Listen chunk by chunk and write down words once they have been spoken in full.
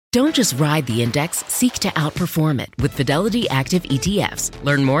Don't just ride the index, seek to outperform it with Fidelity Active ETFs.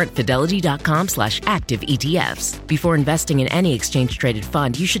 Learn more at fidelity.com/active ETFs. Before investing in any exchange-traded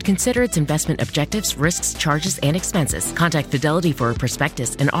fund, you should consider its investment objectives, risks, charges, and expenses. Contact Fidelity for a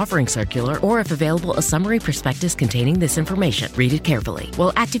prospectus, an offering circular, or if available, a summary prospectus containing this information. Read it carefully.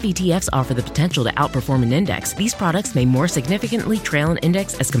 While active ETFs offer the potential to outperform an index, these products may more significantly trail an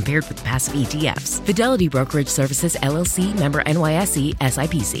index as compared with passive ETFs. Fidelity Brokerage Services, LLC, member NYSE,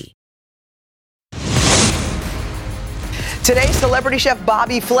 SIPC. Today, celebrity chef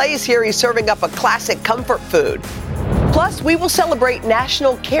Bobby Flay is here. He's serving up a classic comfort food. Plus, we will celebrate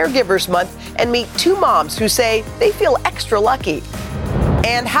National Caregivers Month and meet two moms who say they feel extra lucky.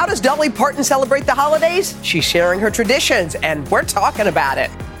 And how does Dolly Parton celebrate the holidays? She's sharing her traditions, and we're talking about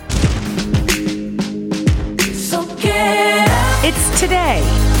it. So it's Today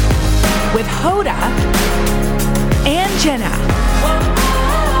with Hoda and Jenna.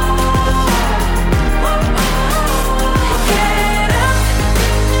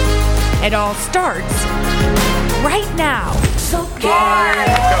 It all starts right now. So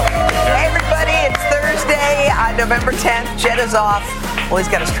Hey, everybody, it's Thursday, November 10th. Jenna's off. Well, he's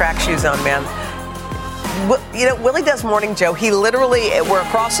got his track shoes on, man. You know, Willie does Morning Joe. He literally, we're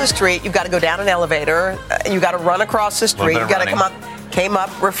across the street. You've got to go down an elevator. You got to run across the street. You've got to came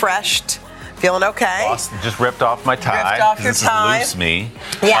up refreshed. Feeling okay? Just ripped off my tie. Ripped off your tie. This is loose me.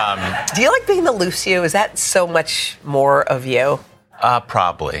 Yeah. Do you like being the loose you? Is that so much more of you?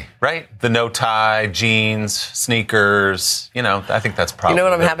 Probably, right? The no tie, jeans, sneakers. You know, I think that's probably. You know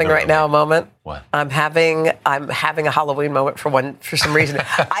what I'm having right now? A moment. What? I'm having a Halloween moment for some reason.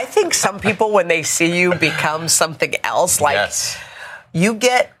 I think some people, when they see you become something else, like you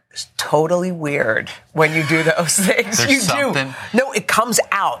get totally weird when you do those things. There's something. No, it comes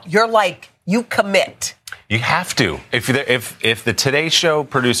out. You're like, you commit. You have to. If the Today Show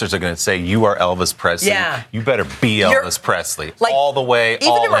producers are going to say you are Elvis Presley, you better be Elvis Presley all the way.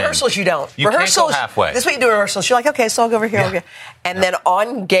 Even in rehearsals, you don't. You rehearsals, can't go halfway. This is what you do in rehearsals. You're like, okay, so I'll go over here. Yeah. And then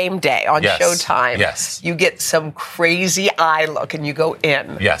on game day, on showtime, you get some crazy eye look and you go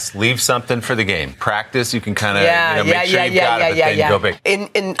in. Yes, leave something for the game. Practice, you can kind of make sure you've got it, but then go big.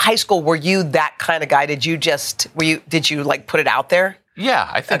 In high school, were you that kind of guy? Did you like put it out there? Yeah,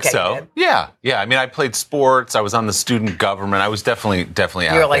 I think so. Yeah. I mean, I played sports. I was on the student government. I was definitely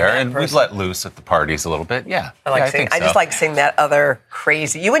out there, and we let loose at the parties a little bit. Yeah, I just like seeing that other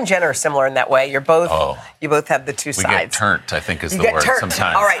crazy. You and Jen are similar in that way. You both have the two sides. We get turnt, I think is the word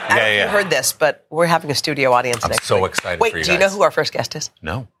sometimes. All right, I don't know if you heard this, but we're having a studio audience next week. I'm so excited for you guys. Wait, do you know who our first guest is?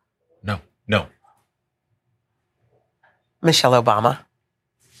 No. Michelle Obama.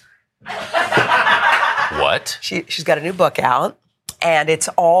 What? She's got a new book out. And it's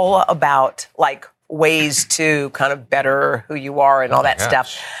all about, like, ways to kind of better who you are and all that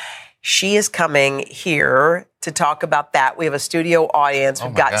stuff. She is coming here to talk about that. We have a studio audience.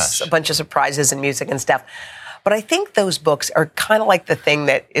 We've got a bunch of surprises and music and stuff. But I think those books are kind of like the thing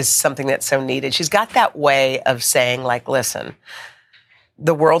that is something that's so needed. She's got that way of saying, like, listen,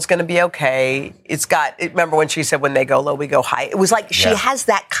 the world's going to be okay. Remember when she said, when they go low, we go high? It was like she has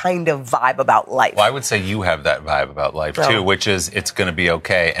that kind of vibe about life. Well, I would say you have that vibe about life, too, which is it's going to be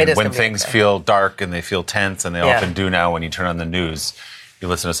okay. And when things feel dark and they feel tense, and they often do now when you turn on the news, you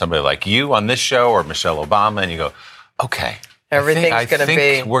listen to somebody like you on this show or Michelle Obama, and you go, okay. Everything's going to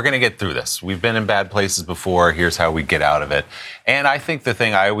be... we're going to get through this. We've been in bad places before. Here's how we get out of it. And I think the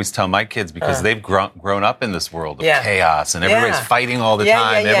thing I always tell my kids, because they've grown up in this world of chaos and everybody's fighting all the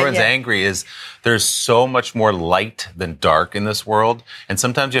time, everyone's angry, is there's so much more light than dark in this world. And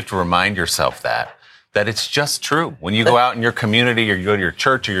sometimes you have to remind yourself that it's just true. When you go out in your community or you go to your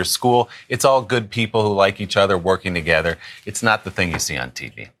church or your school, it's all good people who like each other working together. It's not the thing you see on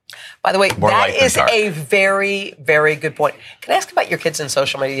TV. By the way, that is a very, very good point. Can I ask about your kids and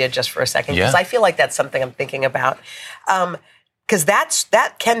social media just for a second? Because I feel like that's something I'm thinking about. Because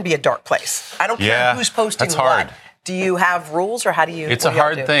that can be a dark place. I don't care who's posting that's hard. What. Do you have rules, or how do you? It's a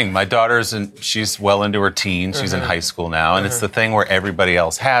hard thing. My daughter's she's well into her teens. She's in high school now, and it's the thing where everybody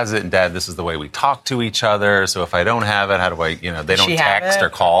else has it. And Dad, this is the way we talk to each other. So if I don't have it, how do I? They don't text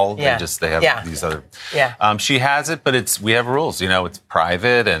or call. They have these other. She has it, but we have rules. It's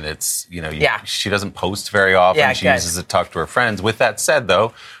private, and it's she doesn't post very often. She uses it to talk to her friends. With that said,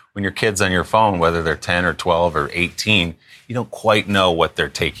 though, when your kid's on your phone, whether they're 10 or 12 or 18. You don't quite know what they're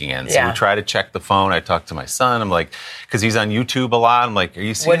taking in. So we try to check the phone. I talk to my son. I'm like, because he's on YouTube a lot. I'm like, are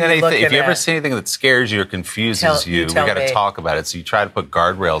you seeing anything? If you ever see anything that scares you or confuses you, we got to talk about it. So you try to put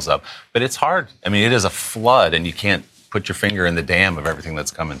guardrails up. But it's hard. I mean, it is a flood, and you can't put your finger in the dam of everything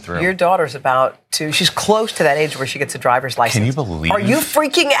that's coming through. Your daughter's she's close to that age where she gets a driver's license. Can you believe? Are you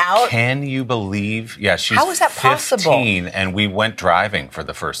freaking out? Can you believe? Yeah, she's How is that 15 possible? and we went driving for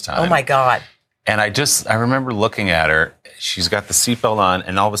the first time. Oh my God. And I remember looking at her. She's got the seatbelt on,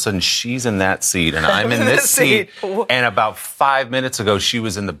 and all of a sudden she's in that seat, and I'm in this seat. And about 5 minutes ago, she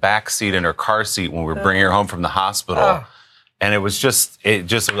was in the back seat in her car seat when we were bringing her home from the hospital. And it was I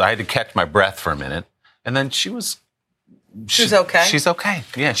had to catch my breath for a minute. And then she's okay. She's okay.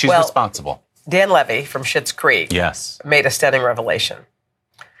 Yeah, she's responsible. Dan Levy from Schitt's Creek made a stunning revelation.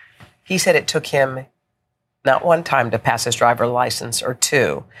 He said it took him not one time to pass his driver's license or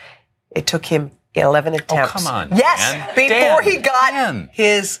two. It took him 11 attempts. Oh, come on. Yes, Dan. before he got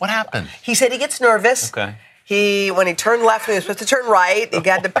his... What happened? He said he gets nervous. Okay. When he turned left, he was supposed to turn right. He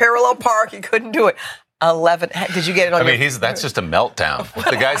got to parallel park. He couldn't do it. 11. Did you get it on that's just a meltdown. If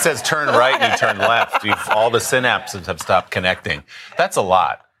the guy says turn right and you turn left, all the synapses have stopped connecting. That's a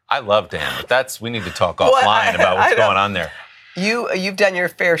lot. I love Dan, but we need to talk offline about what's going on there. You've done your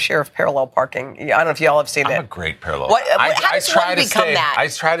fair share of parallel parking. I don't know if y'all have seen it. I'm a great parallel. How does one become that? I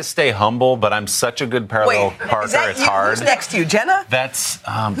try to stay humble, but I'm such a good parallel parker. It's hard. Who's next to you, Jenna? That's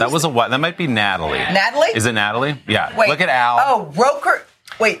that might be Natalie. Natalie? Is it Natalie? Yeah. Wait, look at Al. Oh, Roker.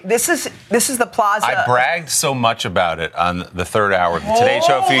 Wait, this is the plaza. I bragged so much about it on the third hour of the Today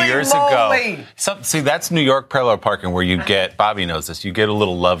Show a few years ago. See, that's New York parallel parking where you get, Bobby knows this, you get a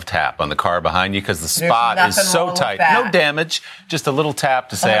little love tap on the car behind you because the spot is so tight. No damage, just a little tap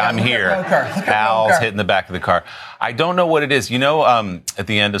to say, I'm here. Al's hitting the back of the car. I don't know what it is. You know, at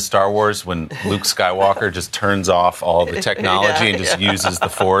the end of Star Wars when Luke Skywalker just turns off all the technology and just uses the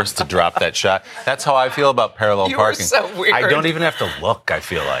Force to drop that shot? That's how I feel about parallel parking. So weird. I don't even have to look, I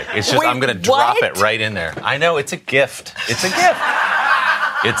feel like. It's just I'm going to drop it right in there. I know, it's a gift. It's a gift.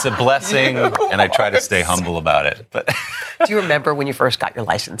 It's a blessing, and I try to stay humble about it. But do you remember when you first got your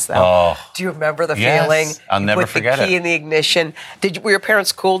license, though? Oh, do you remember the feeling? I'll never forget it. With the key in the ignition. Were your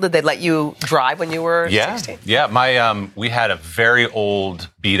parents cool? Did they let you drive when you were 16? Yeah. We had a very old,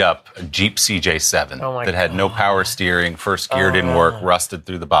 beat-up Jeep CJ7 that had no power steering. First gear didn't work, rusted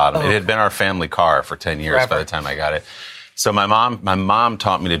through the bottom. It had been our family car for 10 years by the time I got it. So my mom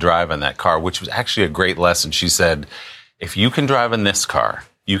taught me to drive on that car, which was actually a great lesson. She said, if you can drive in this car,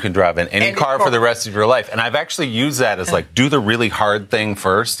 you can drive in any car for the rest of your life. And I've actually used that as do the really hard thing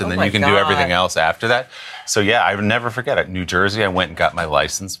first, and then you can do everything else after that. So yeah, I would never forget it. New Jersey, I went and got my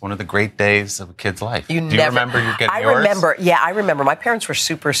license. One of the great days of a kid's life. Do you remember you getting yours? I remember. My parents were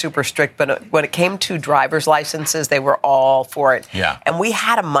super, super strict, but when it came to driver's licenses, they were all for it. Yeah. And we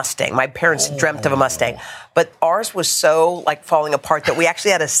had a Mustang. My parents dreamt of a Mustang. But ours was so falling apart that we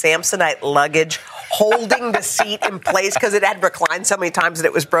actually had a Samsonite luggage holding the seat in place because it had reclined so many times that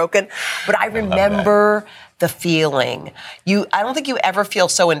it was broken. But I remember the feeling. I don't think you ever feel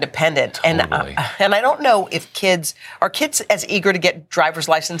so independent. Totally. And I don't know if are kids as eager to get driver's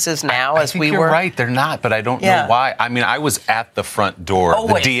licenses now as we were? You're right, they're not, but I don't know why. I mean, I was at the front door of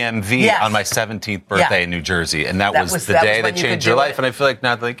the DMV on my 17th birthday in New Jersey, and that was the day that changed your life. And I feel like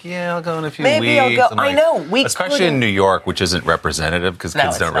now, I'll go in a few weeks. Maybe I'll go. I know. Especially in New York, which isn't representative because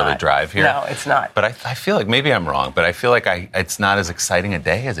kids don't really drive here. No, it's not. But I feel like maybe I'm wrong, but I feel like it's not as exciting a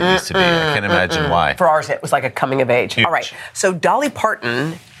day as it used to be. I can't imagine why. For ours, it was like a coming of age. Huge. All right. So Dolly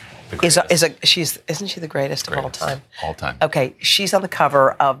Parton isn't she the greatest of all time? All time. Okay. She's on the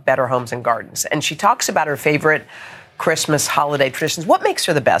cover of Better Homes and Gardens, and she talks about her favorite Christmas holiday traditions. What makes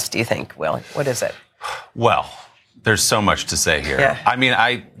her the best, do you think, Willie? What is it? Well, there's so much to say here. Yeah. I mean,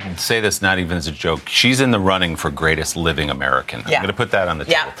 I say this not even as a joke. She's in the running for greatest living American. I'm going to put that on the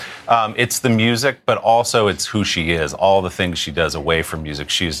table. It's the music, but also it's who she is. All the things she does away from music.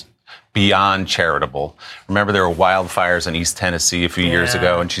 She's beyond charitable. Remember there were wildfires in East Tennessee a few years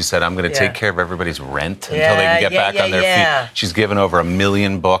ago, and she said, I'm going to take care of everybody's rent until they can get back on their feet. She's given over 1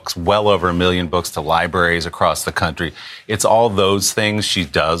 million books, well over 1 million books to libraries across the country. It's all those things she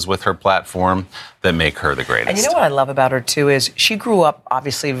does with her platform that make her the greatest. And you know what I love about her, too, is she grew up,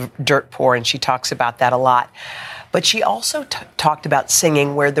 obviously, dirt poor, and she talks about that a lot. But she also talked about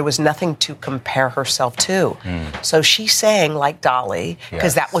singing where there was nothing to compare herself to. So she sang like Dolly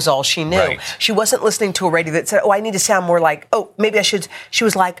because that was all she knew. Right. She wasn't listening to a radio that said, I need to sound more like, maybe I should. She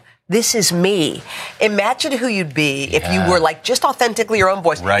was like, this is me. Imagine who you'd be if you were like just authentically your own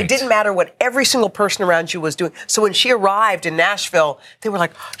voice. Right. It didn't matter what every single person around you was doing. So when she arrived in Nashville, they were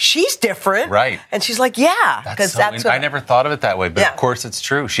like, she's different. Right. And she's like, yeah. Because that's what I never thought of it that way, but of course it's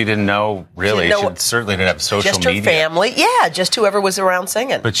true. She didn't know, really. She certainly didn't have social media. Just her family. Yeah, just whoever was around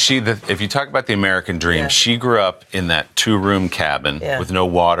singing. But if you talk about the American dream, she grew up in that 2-room cabin with no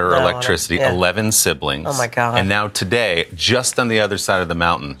water or electricity, 11 siblings. Oh, my God. And now today, just on the other side of the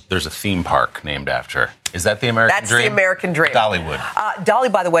mountain, there's a theme park named after her. Is that the American dream? That's the American dream. Dollywood. Dolly,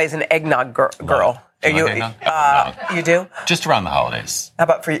 by the way, is an eggnog girl. Do you like eggnog? You do? Just around the holidays. How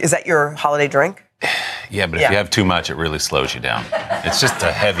about for you? Is that your holiday drink? Yeah, but if you have too much, it really slows you down. It's just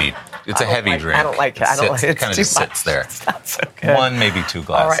a heavy drink. I don't like it. I don't like it. It kind of just sits there. It's not so good. 1, maybe 2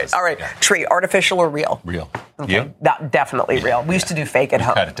 glasses. All right. Yeah. Tree, artificial or real? Real. Okay. You? Definitely real. We used to do fake at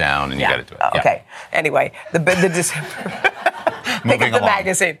home. Cut it down and you got to do it. Okay. Anyway, the pick up the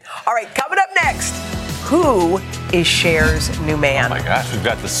magazine. All right, coming up next, who is Cher's new man? Oh my gosh, we've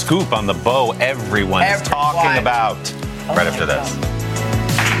got the scoop on the bow everyone is talking about. Right after this.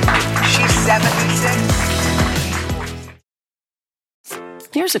 She's 76.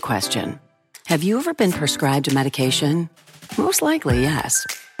 Here's a question. Have you ever been prescribed a medication? Most likely, yes.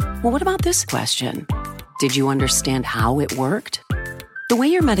 Well, what about this question? Did you understand how it worked? The way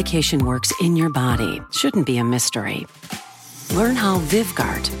your medication works in your body shouldn't be a mystery. Learn how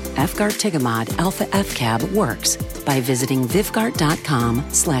Vyvgart, Efgartigimod Alpha FCAB works by visiting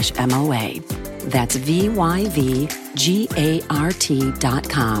vyvgart.com/MOA. That's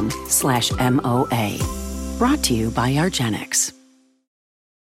VYVGART.com/MOA. Brought to you by argenx.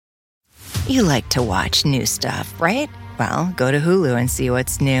 You like to watch new stuff, right? Well, go to Hulu and see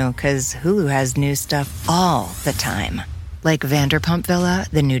what's new, because Hulu has new stuff all the time. Like Vanderpump Villa,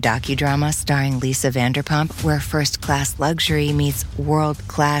 the new docudrama starring Lisa Vanderpump, where first-class luxury meets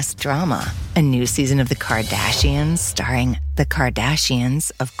world-class drama. A new season of The Kardashians starring The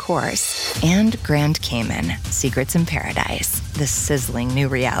Kardashians, of course. And Grand Cayman, Secrets in Paradise, the sizzling new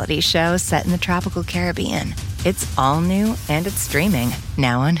reality show set in the tropical Caribbean. It's all new and it's streaming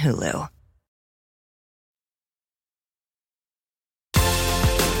now on Hulu.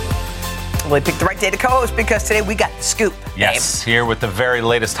 Well, we picked the right day to co-host because today we got the scoop. Yes, here with the very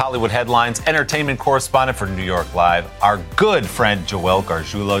latest Hollywood headlines, entertainment correspondent for New York Live, our good friend Joelle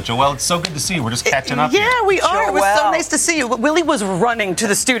Gargiulo. Joelle, it's so good to see you. We're just catching up here. Yeah, we are. It was so nice to see you. Willie was running to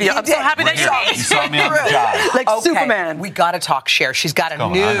the studio. I'm so happy that you saw me on the job. Like Superman. We got to talk Cher. She's got a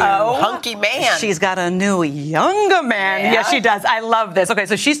new hunky man. She's got a new younger man. Yeah. Yes, she does. I love this. Okay,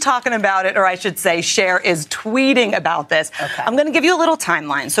 so she's talking about it, or I should say Cher is tweeting about this. Okay. I'm going to give you a little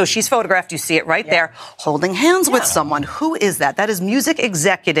timeline. So she's photographed. You see it right there, holding hands with someone. Who is that? That is music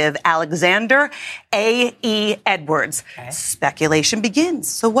executive Alexander A.E. Edwards. Okay. Speculation begins.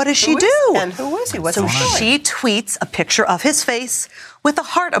 So what does she do? And who is he? What's so she tweets a picture of his face with a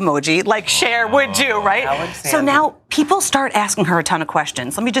heart emoji like Cher would do, right? Alexander. So now people start asking her a ton of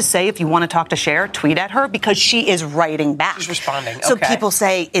questions. Let me just say, if you want to talk to Cher, tweet at her because she is writing back. She's responding. So people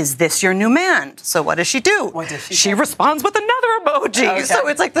say, is this your new man? So what does she do? What does she She responds with another emoji. Okay. So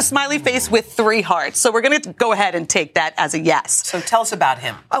it's like the smiley face with 3 hearts. So we're going to go ahead and take that as a yes. So tell us about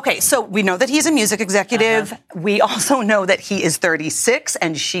him. Okay, so we know that he's a music executive. We also know that he is 36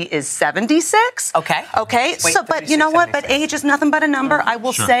 and she is 76. Okay. Okay. Wait, so, but you know what? 76. But age is nothing but a number. I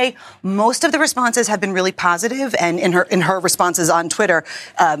will say most of the responses have been really positive, and in her responses on Twitter,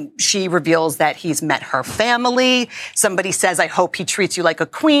 she reveals that he's met her family. Somebody says, "I hope he treats you like a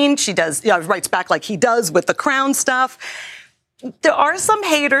queen." She does, writes back like he does with the crown stuff. There are some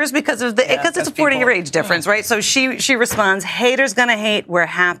haters because it's a 40-year age difference, right? So she responds, haters gonna hate, we're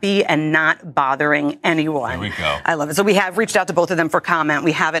happy and not bothering anyone. There we go. I love it. So we have reached out to both of them for comment.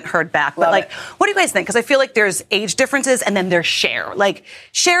 We haven't heard back. But what do you guys think? Because I feel like there's age differences and then there's Cher. Like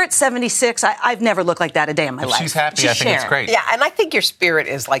Cher at 76, I've never looked like that a day in my life. She's happy. I think it's great. Yeah, and I think your spirit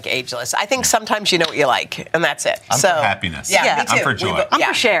is like ageless. I think sometimes you know what you like, and that's it. I'm for happiness. Yeah, me too. I'm for joy. I'm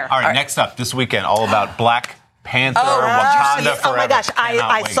for Cher. All right, next up this weekend, all about Black Panther, Wakanda Forever. Oh my gosh,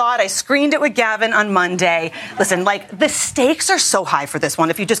 I saw it. I screened it with Gavin on Monday. Listen, the stakes are so high for this one.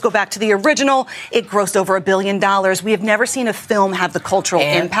 If you just go back to the original, it grossed over $1 billion. We have never seen a film have the cultural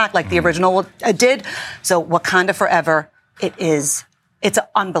impact like the original did. So Wakanda Forever, it is It's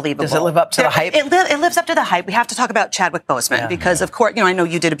unbelievable. Does it live up to the hype? It lives up to the hype. We have to talk about Chadwick Boseman because, of course, I know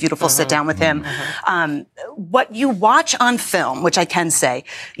you did a beautiful sit down with him. What you watch on film, which I can say,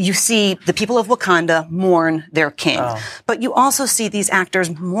 you see the people of Wakanda mourn their king, but you also see these actors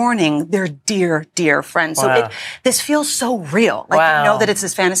mourning their dear, dear friends. So this feels so real. Like you know that it's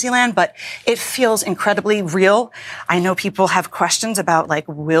this fantasy land, but it feels incredibly real. I know people have questions about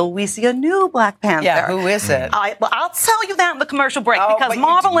will we see a new Black Panther? Yeah, who is it? I'll tell you that in the commercial break. Because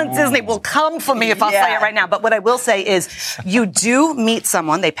Marvel and Disney will come for me if I'll say it right now. But what I will say is you do meet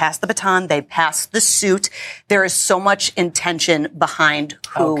someone. They pass the baton. They pass the suit. There is so much intention behind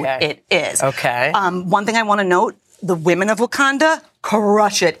who it is. Okay. One thing I want to note, the women of Wakanda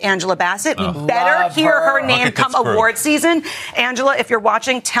crush it. Angela Bassett. We better hear her name come award season. Angela, if you're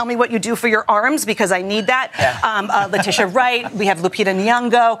watching, tell me what you do for your arms because I need that. Yeah. Letitia Wright. We have Lupita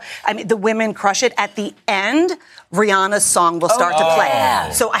Nyong'o. I mean, the women crush it. At the end, Rihanna's song will start to play.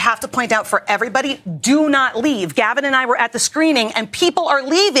 So I have to point out for everybody, do not leave. Gavin and I were at the screening and people are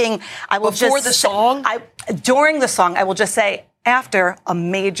leaving. I will Before the song? During the song, I will just say, after a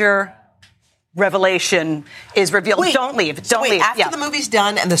major revelation is revealed. Wait, don't leave. Don't leave. After the movie's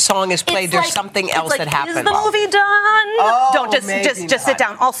done and the song is played, there's something else that happens. Is the movie done? Don't just sit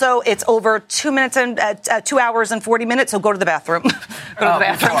down. Also, it's over 2 minutes and 2 hours and 40 minutes. So go to the bathroom. Go to the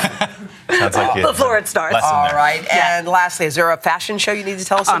bathroom. Sounds like before it starts. All right. And lastly, is there a fashion show you need to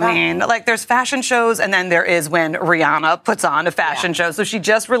tell us about? I mean, there's fashion shows, and then there is when Rihanna puts on a fashion show. So she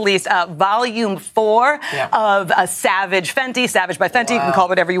just released Volume 4 of Savage Fenty, Savage by Fenty. You can call it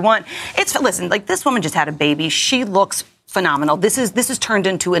whatever you want. Listen, this woman just had a baby. She looks phenomenal. This is turned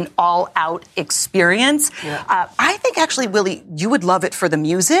into an all-out experience. Yeah. I think actually, Willie, you would love it for the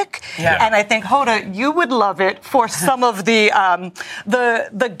music, and I think Hoda, you would love it for some of the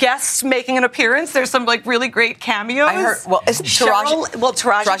guests making an appearance. There's some really great cameos. I heard. Well, isn't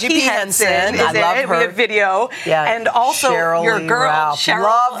Taraji P. Henson is I love her. We have video, and also Cheryl your girl, Ralph. Cheryl.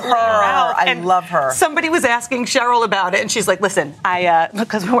 Love her. I love her. Somebody was asking Cheryl about it, and she's like, "Listen,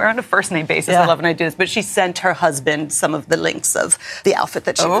 because we're on a first name basis. I love when I do this, but she sent her husband some of the links of the outfit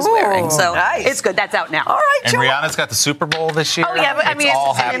that she was wearing. So it's good. That's out now. All right, and Rihanna's got the Super Bowl this year. Oh, yeah, but it's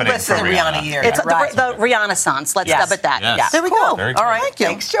all happening listen, for Rihanna year. It's the Rihannaissance. Let's dub it that. Yes. Yeah. There we go. Very all right.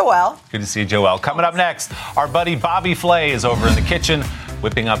 Thanks, Joelle. Good to see you, Joelle. Coming up next, our buddy Bobby Flay is over in the kitchen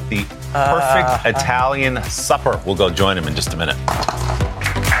whipping up the perfect Italian supper. We'll go join him in just a minute.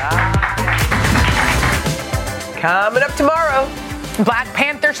 Coming up tomorrow, Black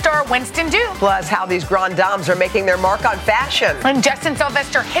Panther star Winston Duke. Plus, how these grand dames are making their mark on fashion. And Justin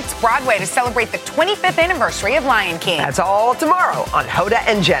Sylvester hits Broadway to celebrate the 25th anniversary of Lion King. That's all tomorrow on Hoda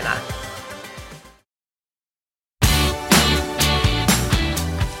and Jenna.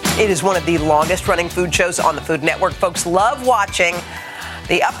 It is one of the longest-running food shows on the Food Network. Folks love watching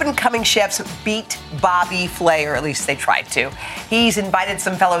the up-and-coming chefs beat Bobby Flay, or at least they tried to. He's invited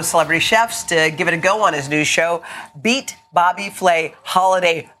some fellow celebrity chefs to give it a go on his new show, Beat Bobby Flay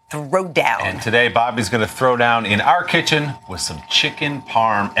Holiday Throwdown. And today, Bobby's going to throw down in our kitchen with some chicken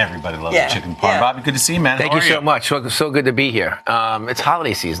parm. Everybody loves the chicken parm. Bobby, good to see you, man. Thank you so much. So good to be here. It's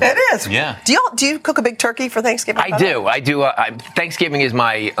holiday season. It is. Yeah. Do you cook a big turkey for Thanksgiving? I do. Thanksgiving is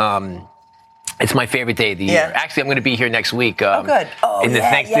my... It's my favorite day of the year. Actually, I'm going to be here next week. Good. There's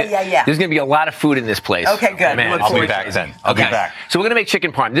going to be a lot of food in this place. Okay, good. Man, I'll be back then. I'll be back. So we're going to make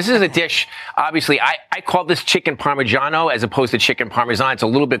chicken parm. This is a dish, obviously, I call this chicken parmigiano as opposed to chicken parmesan. It's a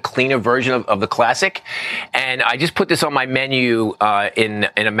little bit cleaner version of the classic. And I just put this on my menu in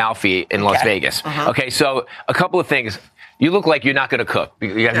Amalfi in Las Vegas. Okay, so a couple of things. You look like you're not going to cook.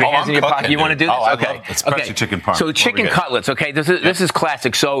 You have your hands in your pocket. You want to do this? Okay. Especially chicken parm. So chicken cutlets. Okay, this is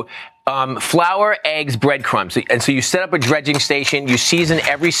classic. So flour, eggs, breadcrumbs, and so you set up a dredging station. You season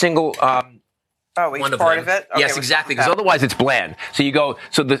every single. Each part of it? Okay, yes, exactly, because otherwise it's bland. So you go,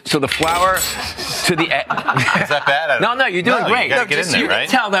 so the flour to the egg. Is that bad? No, you're doing great. You gotta get in there, right? You can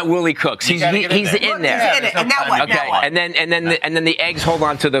tell that Willie cooks. He's in there. And now what? Okay, and then the eggs hold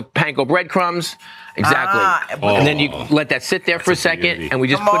on to the panko breadcrumbs. Exactly. And then you let that sit there for a second, and we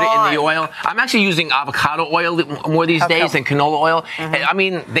just put it in the oil. I'm actually using avocado oil more these days than canola oil. And, I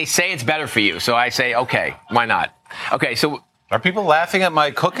mean, they say it's better for you, so I say, okay, why not? Okay, so... Are people laughing at my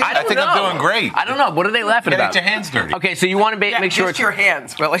cooking? I think I'm doing great. I don't know. What are they laughing about? Get your hands dirty. Okay, so you want to make sure it's your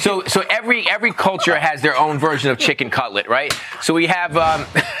hands, really. So every culture has their own version of chicken cutlet, right? So we have.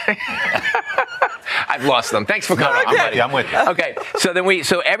 I've lost them. Thanks for coming. I'm with you. Okay, so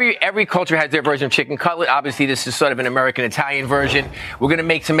every culture has their version of chicken cutlet. Obviously, this is sort of an American Italian version. We're gonna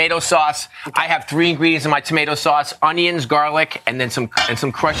make tomato sauce. I have 3 ingredients in my tomato sauce: onions, garlic, and then some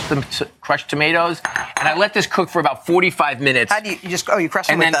crushed crushed tomatoes, and I let this cook for about 45 minutes. How do you crush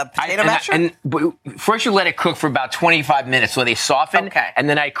them with a potato masher? First you let it cook for about 25 minutes so they soften, and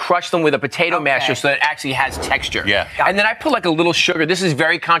then I crush them with a potato masher so that it actually has texture. Yeah. And then I put like a little sugar. This is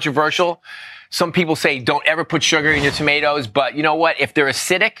very controversial. Some people say don't ever put sugar in your tomatoes, but you know what? If they're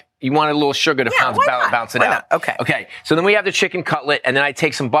acidic, you want a little sugar to bounce it out. Okay. So then we have the chicken cutlet, and then I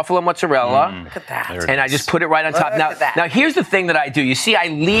take some buffalo mozzarella. Look at that. And I just put it right on top. Now, here's the thing that I do. You see, I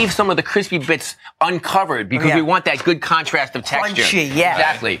leave some of the crispy bits uncovered because we want that good contrast of texture. Crunchy, yeah.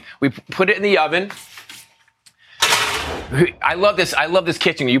 Exactly. We put it in the oven. I love this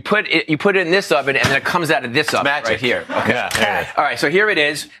kitchen. You put it in this oven, and then it comes out of this oven right here. Okay. Yeah. All right. So here it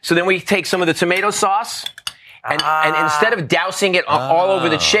is. So then we take some of the tomato sauce, and instead of dousing it all over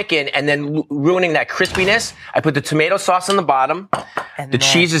the chicken and then ruining that crispiness, I put the tomato sauce on the bottom. The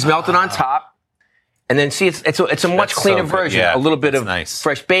cheese is melted on top. And then see, it's a much cleaner version. Yeah, a little bit of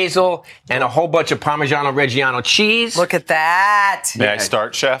fresh basil and a whole bunch of Parmigiano Reggiano cheese. Look at that. May I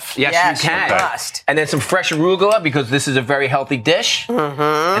start, Chef? Yes, you can. You must. And then some fresh arugula because this is a very healthy dish.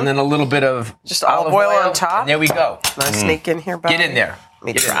 Mm-hmm. And then a little bit of just olive oil on top. And there we go. Can I sneak in here, Bobby? Get in there.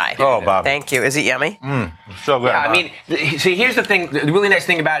 Let me try. Oh, Bob. Thank you. Is it yummy? So good. Yeah, I mean, see, here's the thing. The really nice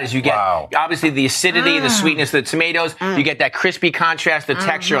thing about it is you get, obviously, the acidity and the sweetness of the tomatoes. You get that crispy contrast, the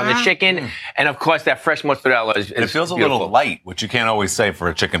texture on the chicken. And, of course, that fresh mozzarella is it feels beautiful. a little light, which you can't always say for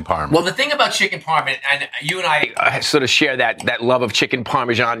a chicken parm. Well, the thing about chicken parm, and you and I sort of share that love of chicken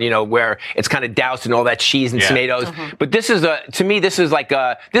parmesan, where it's kind of doused in all that cheese and tomatoes. Mm-hmm. But this is to me, this is like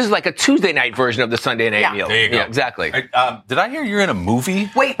a Tuesday night version of the Sunday night meal. There you go. Yeah, exactly. Did I hear you're in a movie?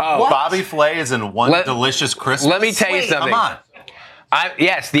 Wait, what? Bobby Flay is in One Delicious Christmas. Let me tell you something. Come on.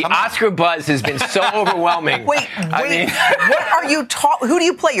 Yes, the Oscar buzz has been so overwhelming. Wait. What are you talking? Who do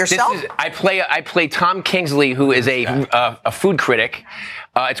you play yourself? I play Tom Kingsley, who is a food critic.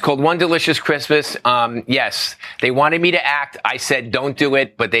 It's called One Delicious Christmas. Yes, they wanted me to act. I said, don't do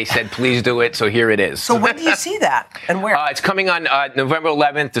it, but they said, please do it. So here it is. So when do you see that and where? It's coming on November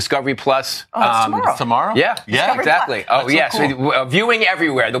 11th, Discovery Plus. Oh, it's tomorrow. Tomorrow? Yeah, exactly. Plus. Oh, yes. So cool. Viewing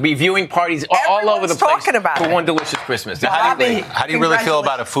everywhere. There'll be viewing parties all over the place talking about for it. One Delicious Christmas. How do you really feel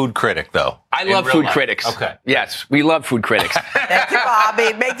about a food critic, though? I love food critics. Okay. Yes, we love food critics. Thank you,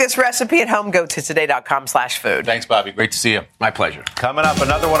 Bobby. Make this recipe at home. Go to today.com/food. Thanks, Bobby. Great to see you. My pleasure. Coming up,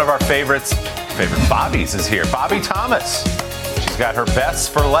 another one of our favorite Bobbies is here. Bobbie Thomas. She's got her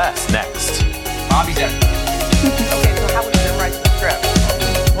best for less next. Bobbie's at. Okay, so how was your right trip?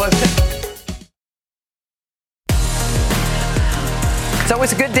 Was it? It's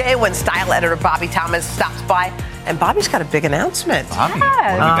always a good day when style editor Bobbie Thomas stops by. And Bobbie's got a big announcement. Bobbie, what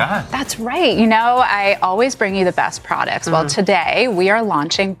do we got? That's right. I always bring you the best products. Well, today we are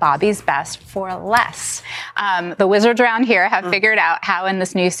launching Bobbies Best For Less. The wizards around here have figured out how in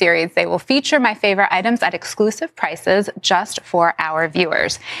this new series they will feature my favorite items at exclusive prices just for our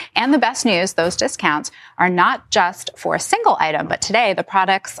viewers. And the best news, those discounts are not just for a single item, but today the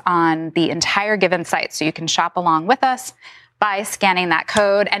products on the entire given site. So you can shop along with us by scanning that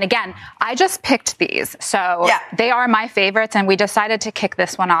code. And again, I just picked these. So they are my favorites, and we decided to kick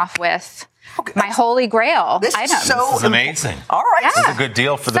this one off with my holy grail items. This is amazing. All right. This is a good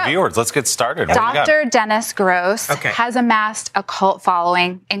deal for the viewers. Let's get started. Dr. Dennis Gross has amassed a cult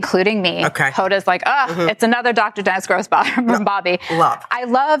following, including me. Hoda's like, it's another Dr. Dennis Gross from Bobby. Love. I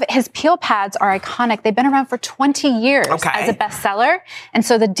love his peel pads are iconic. They've been around for 20 years as a bestseller. And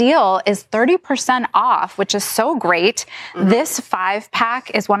so the deal is 30% off, which is so great. This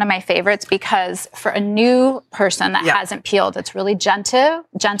 5-pack is one of my favorites because for a new person that hasn't peeled, it's really gentle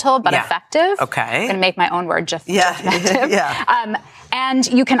but effective. Okay. I'm going to make my own word just effective. Yeah. And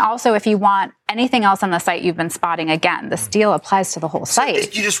you can also, if you want anything else on the site you've been spotting, again, this deal applies to the whole site. So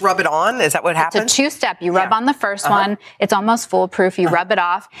did you just rub it on? Is that what happens? It's a 2-step. You rub on the first one. It's almost foolproof. You rub it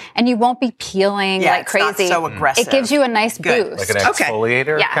off, and you won't be peeling like crazy. It's not so aggressive. It gives you a nice boost. Like an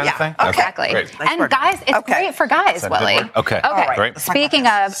exfoliator kind of thing? Exactly. Great. And guys, it's great for guys, Willie. Okay. Great. Speaking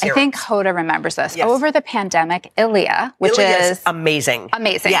of, I think Hoda remembers this. Yes. Over the pandemic, Ilia, which is amazing.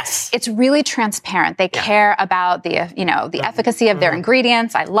 Amazing. Yes. It's really transparent. They care about the efficacy of their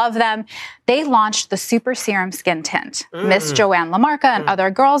ingredients. I love them. They launched the Super Serum Skin Tint. Miss Joanne LaMarca and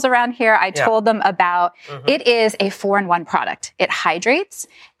other girls around here, I told them about. It is a 4-in-1 product. It hydrates,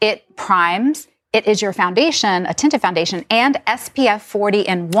 it primes, it is your foundation, a tinted foundation, and SPF 40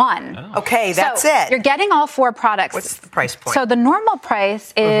 in 1. Okay, that's it. You're getting all 4 products. What's the price point? So the normal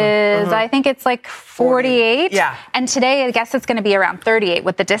price is, I think it's like 48. Yeah. And today, I guess it's going to be around 38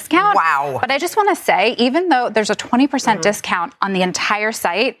 with the discount. Wow. But I just want to say, even though there's a 20% discount on the entire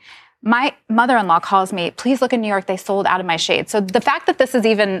site, My mother-in-law calls me, please look in New York, they sold out of my shade. So the fact that this is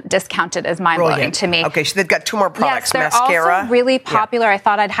even discounted is mind-blowing to me. Okay, so they've got 2 more products. Yes, they're mascara. also really popular. I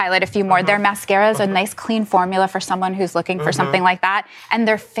thought I'd highlight a few more. Their mascara is a nice, clean formula for someone who's looking for something like that. And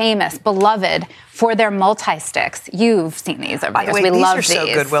they're famous, beloved for their multi-sticks. You've seen these over the years. We love these. These are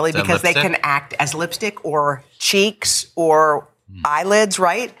so good, Willie, because they can act as lipstick or cheeks or eyelids,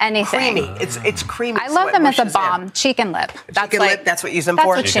 right? Anything. Creamy. It's creamy. I love them as a balm. Cheek and lip. That's what you use them that's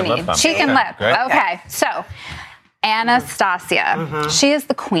for? That's what you need. Cheek and lip. Okay. So, Anastasia. She is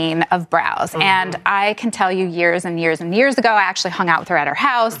the queen of brows. And I can tell you years and years and years ago, I actually hung out with her at her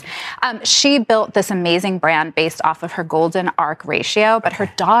house. She built this amazing brand based off of her golden arc ratio, but her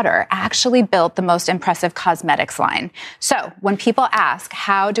daughter actually built the most impressive cosmetics line. So when people ask,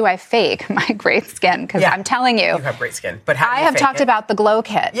 how do I fake my great skin? Because I'm telling you. You have great skin. But how do I you have fake talked it? about the glow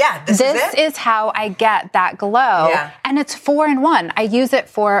kit. Yeah, this is how I get that glow. Yeah. And it's 4-in-1. I use it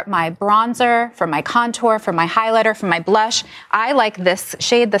for my bronzer, for my contour, for my highlighter, for my blush. I like this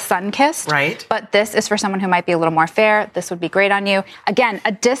shade, the Sun-Kissed. Right. But this is for someone who might be a little more fair. This would be great on you. Again,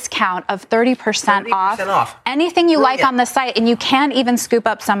 a discount of 30% off. Anything you like on the site, and you can even scoop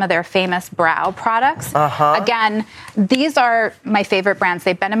up some of their famous brow products. Again, these are my favorite brands.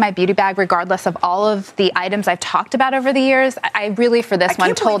 They've been in my beauty bag regardless of all of the items I've talked about over the years. I really, for this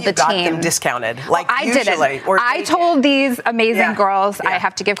one, told the got team. Them discounted. Like I usually, didn't. I told these amazing girls, I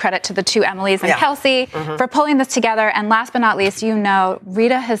have to give credit to the 2 Emilys and Kelsey for pulling this together. And last but not least, you know,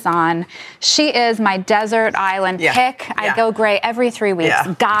 Rita Hazan. She is my desert island pick. I go gray every 3 weeks.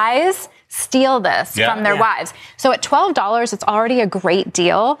 Guys steal this from their wives. So at $12, it's already a great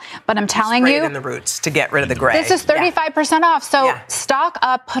deal. But I'm telling you, in the roots to get rid of the gray. This is 35% off. So stock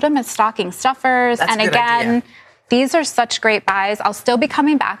up, put them in stocking stuffers. That's and a good again, idea. These are such great buys. I'll still be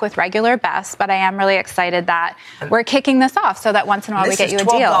coming back with regular best, but I am really excited that we're kicking this off so that once in a while we get you a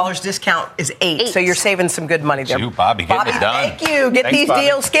deal. $12 discount is $8, so you're saving some good money there. Bobby, get it done. Thank you. Get these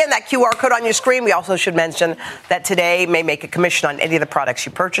deals. Scan that QR code on your screen. We also should mention that today may make a commission on any of the products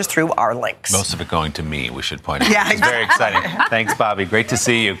you purchase through our links. Most of it going to me, we should point out. Yeah, it's very exciting. Thanks, Bobby. Great to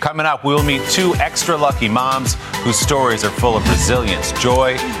see you. Coming up, we'll meet 2 extra lucky moms whose stories are full of resilience,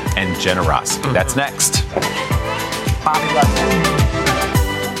 joy, and generosity. That's next. Bobby loves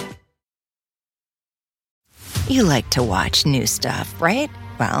it. You like to watch new stuff, right?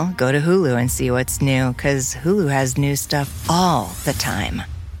 Well, go to Hulu and see what's new, because Hulu has new stuff all the time.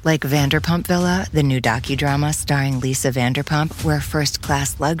 Like Vanderpump Villa, the new docudrama starring Lisa Vanderpump, where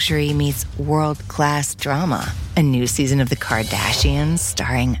first-class luxury meets world-class drama. A new season of The Kardashians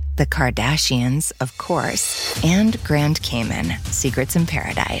starring The Kardashians, of course. And Grand Cayman, Secrets in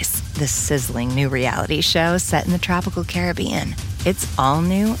Paradise, the sizzling new reality show set in the tropical Caribbean. It's all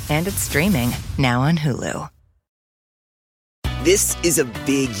new and it's streaming now on Hulu. This is a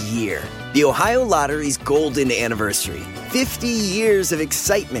big year. The Ohio Lottery's golden anniversary. 50 years of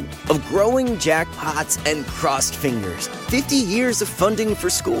excitement, of growing jackpots and crossed fingers. 50 years of funding for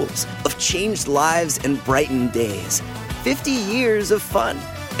schools, of changed lives and brightened days. 50 years of fun,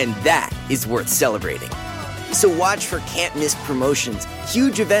 and that is worth celebrating. So watch for can't-miss promotions,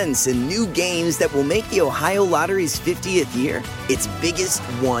 huge events, and new games that will make the Ohio Lottery's 50th year its biggest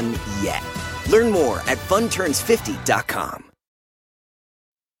one yet. Learn more at funturns50.com.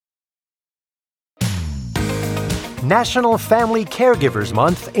 National Family Caregivers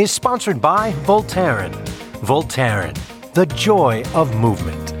Month is sponsored by Voltaren. Voltaren, the joy of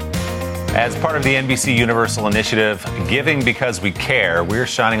movement. As part of the NBC Universal Initiative, Giving Because We Care, we're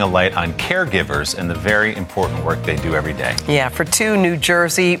shining a light on caregivers and the very important work they do every day. Yeah, for 2 New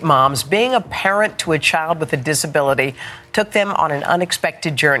Jersey moms, being a parent to a child with a disability took them on an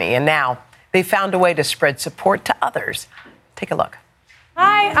unexpected journey, and now they found a way to spread support to others. Take a look.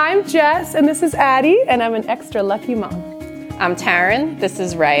 Hi, I'm Jess, and this is Addie, and I'm an extra lucky mom. I'm Taryn, this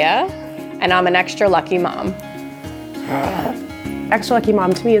is Rhea, and I'm an extra lucky mom. Extra lucky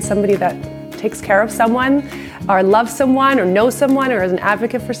mom to me is somebody that takes care of someone, or loves someone, or knows someone, or is an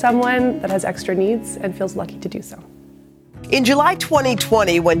advocate for someone that has extra needs and feels lucky to do so. In July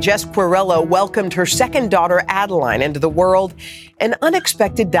 2020, when Jess Quarello welcomed her second daughter, Adeline, into the world, an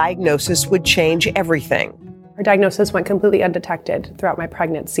unexpected diagnosis would change everything. Her diagnosis went completely undetected throughout my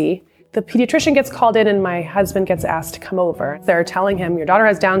pregnancy. The pediatrician gets called in and my husband gets asked to come over. They're telling him, your daughter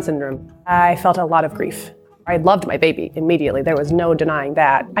has Down syndrome. I felt a lot of grief. I loved my baby immediately. There was no denying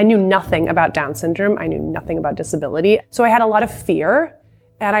that. I knew nothing about Down syndrome. I knew nothing about disability. So I had a lot of fear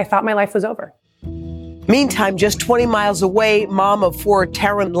and I thought my life was over. Meantime, just 20 miles away, mom of 4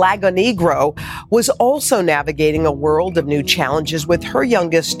 Taryn Lagonigro was also navigating a world of new challenges with her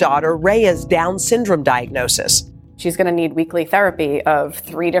youngest daughter, Rhea's Down syndrome diagnosis. she's going to need weekly therapy of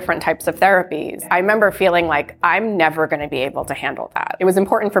 3 different types of therapies. I remember feeling like I'm never going to be able to handle that. It was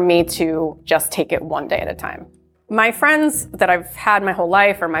important for me to just take it one day at a time. My friends that I've had my whole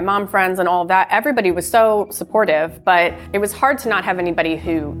life, or my mom friends and all of that, everybody was so supportive, but it was hard to not have anybody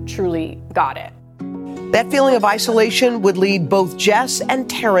who truly got it. That feeling of isolation would lead both Jess and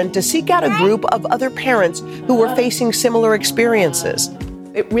Taryn to seek out a group of other parents who were facing similar experiences.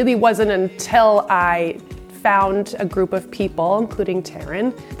 It really wasn't until I found a group of people, including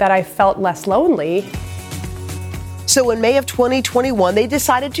Taryn, that I felt less lonely. So in May of 2021, they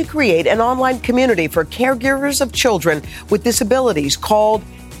decided to create an online community for caregivers of children with disabilities called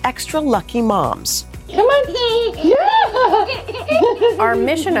Extra Lucky Moms. Come on. Yeah. Our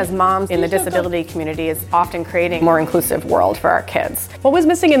mission as moms in the disability community is often creating a more inclusive world for our kids. What was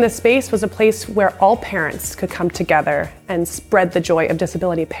missing in this space was a place where all parents could come together and spread the joy of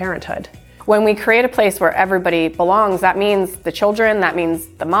disability parenthood. When we create a place where everybody belongs, that means the children, that means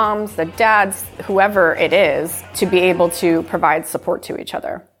the moms, the dads, whoever it is, to be able to provide support to each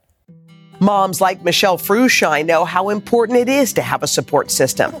other. Moms like Michelle Frushine know how important it is to have a support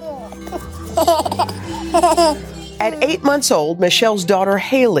system. At 8 months old, Michelle's daughter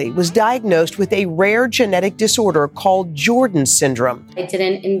Haley was diagnosed with a rare genetic disorder called Jordan syndrome. I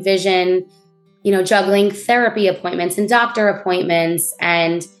didn't envision, juggling therapy appointments and doctor appointments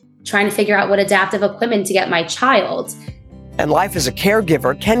and trying to figure out what adaptive equipment to get my child. And life as a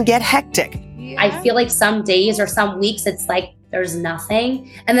caregiver can get hectic. I feel like some days or some weeks it's like there's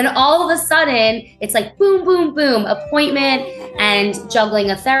nothing. And then all of a sudden it's like boom, boom, boom, appointment and juggling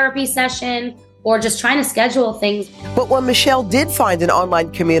a therapy session or just trying to schedule things. But when Michelle did find an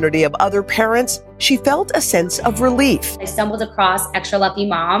online community of other parents, she felt a sense of relief. I stumbled across Extra Lucky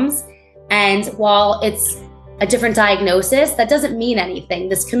Moms, and while it's a different diagnosis, that doesn't mean anything.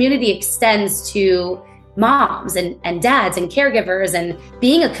 This community extends to moms and dads and caregivers and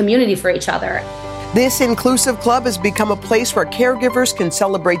being a community for each other. This inclusive club has become a place where caregivers can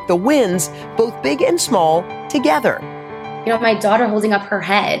celebrate the wins, both big and small, together. My daughter holding up her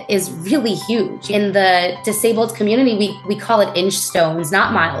head is really huge. In the disabled community, we call it inch stones,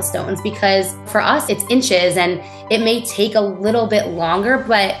 not milestones, because for us, it's inches and it may take a little bit longer,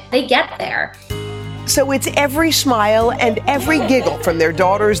 but they get there. So it's every smile and every giggle from their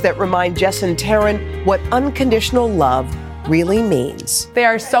daughters that remind Jess and Taryn what unconditional love really means. They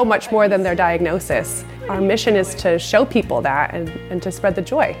are so much more than their diagnosis. Our mission is to show people that and to spread the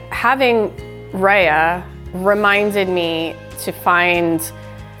joy. Having Raya reminded me to find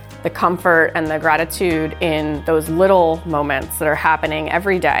the comfort and the gratitude in those little moments that are happening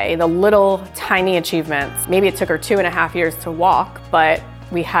every day, the little tiny achievements. Maybe it took her 2.5 years to walk, but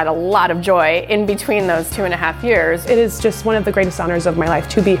we had a lot of joy in between those 2.5 years. It is just one of the greatest honors of my life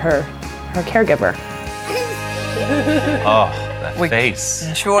to be her caregiver. Oh, that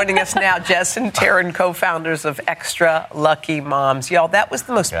face. Joining us now, Jess and Taryn, co-founders of Extra Lucky Moms. Y'all, that was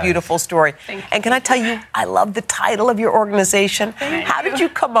the most beautiful story. And can I tell you, I love the title of your organization. How did you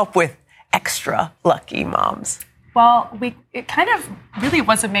come up with Extra Lucky Moms? Well, it kind of really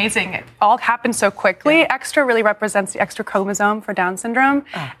was amazing. It all happened so quickly. Yeah. Extra really represents the extra chromosome for Down syndrome.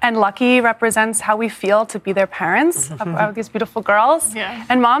 Oh. And Lucky represents how we feel to be their parents of these beautiful girls. Yeah.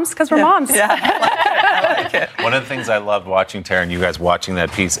 And moms, because we're moms. Yeah, I like it. One of the things I loved watching, Taryn, you guys watching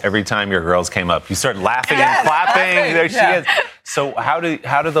that piece, every time your girls came up, you started laughing and clapping. There she is. So how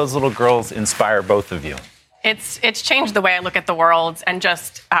do those little girls inspire both of you? It's changed the way I look at the world and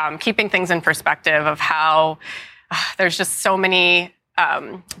just keeping things in perspective of how there's just so many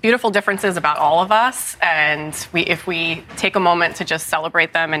beautiful differences about all of us, and if we take a moment to just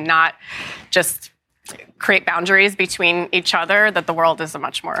celebrate them and not just create boundaries between each other, that the world is a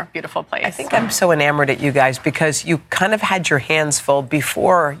much more beautiful place. I think I'm so enamored at you guys because you kind of had your hands full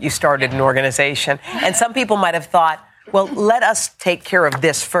before you started an organization, and some people might have thought, well, let us take care of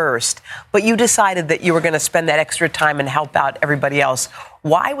this first. But you decided that you were going to spend that extra time and help out everybody else.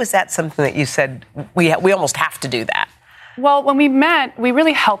 Why was that something that you said, we almost have to do that? Well, when we met, we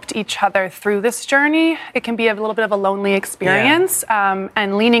really helped each other through this journey. It can be a little bit of a lonely experience. Yeah.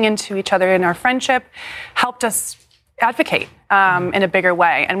 And leaning into each other in our friendship helped us advocate in a bigger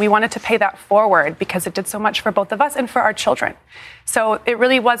way. And we wanted to pay that forward because it did so much for both of us and for our children. So it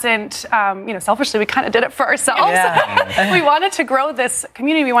really wasn't, selfishly, we kind of did it for ourselves. Yeah. We wanted to grow this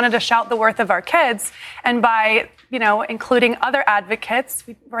community. We wanted to shout the worth of our kids. And by, including other advocates,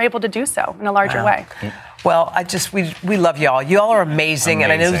 we were able to do so in a larger way. Well, we love y'all. Y'all are amazing.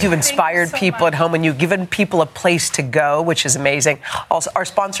 And I know you've inspired people at home and you've given people a place to go, which is amazing. Also, our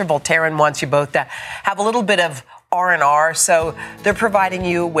sponsor, Voltaren, wants you both to have a little bit of R&R. So they're providing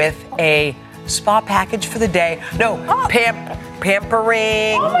you with a spa package for the day. No,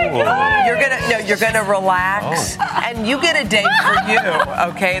 pampering. Oh my God. You're gonna relax, and you get a day for you.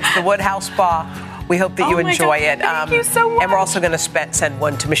 Okay, it's the Woodhouse Spa. We hope that you enjoy it. Thank you so much. And we're also going to send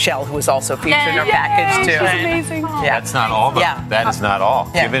one to Michelle, who is also featured in our package, too. She's amazing. Yeah. That's not all, though. Yeah. That is not all.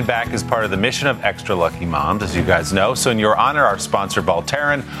 Yeah. Giving back is part of the mission of Extra Lucky Moms, as you guys know. So in your honor, our sponsor,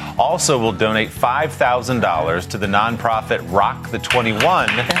 Taryn, also will donate $5,000 to the nonprofit Rock the 21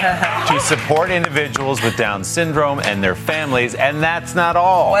 to support individuals with Down syndrome and their families. And that's not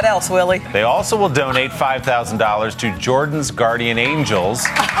all. What else, Willie? They also will donate $5,000 to Jordan's Guardian Angels to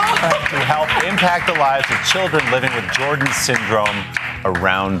help impact the lives of children living with Jordan's syndrome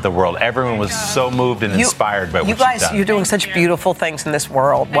around the world. Everyone was so moved and inspired by what you guys, she's done. you're doing such beautiful things in this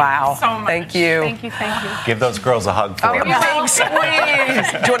world. Wow. So much. Thank you. Thank you. Give those girls a hug for me. Big squeeze.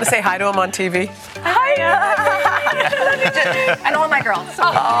 Do you want to say hi to them on TV? Hi. And all my girls.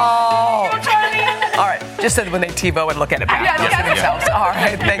 Oh. All right. Just so when they TiVo and look at it back. Yeah. Themselves. All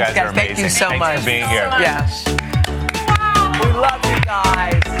right. Thanks, guys. Thank you so much. Thanks for being here. Yeah. We love you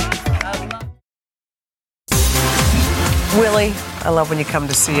guys. Willie, I love when you come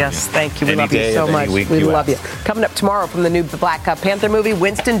to see us. Thank you. We love you so much. We love you. Coming up tomorrow from the new Black Panther movie,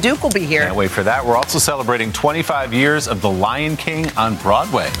 Winston Duke will be here. Can't wait for that. We're also celebrating 25 years of The Lion King on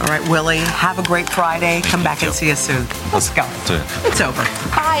Broadway. All right, Willie, have a great Friday. Come back and see us soon. Let's go. It's over.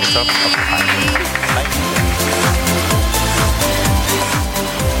 Bye. It's over. Bye.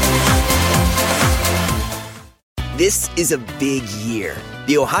 This is a big year.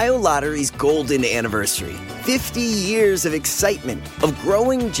 The Ohio Lottery's golden anniversary. 50 years of excitement, of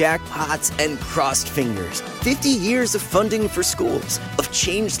growing jackpots and crossed fingers. 50 years of funding for schools, of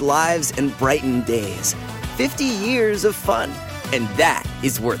changed lives and brightened days. 50 years of fun, and that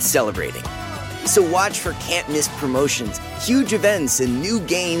is worth celebrating. So watch for can't-miss promotions, huge events, and new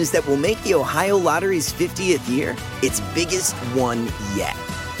games that will make the Ohio Lottery's 50th year its biggest one yet.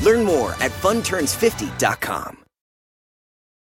 Learn more at funturns50.com.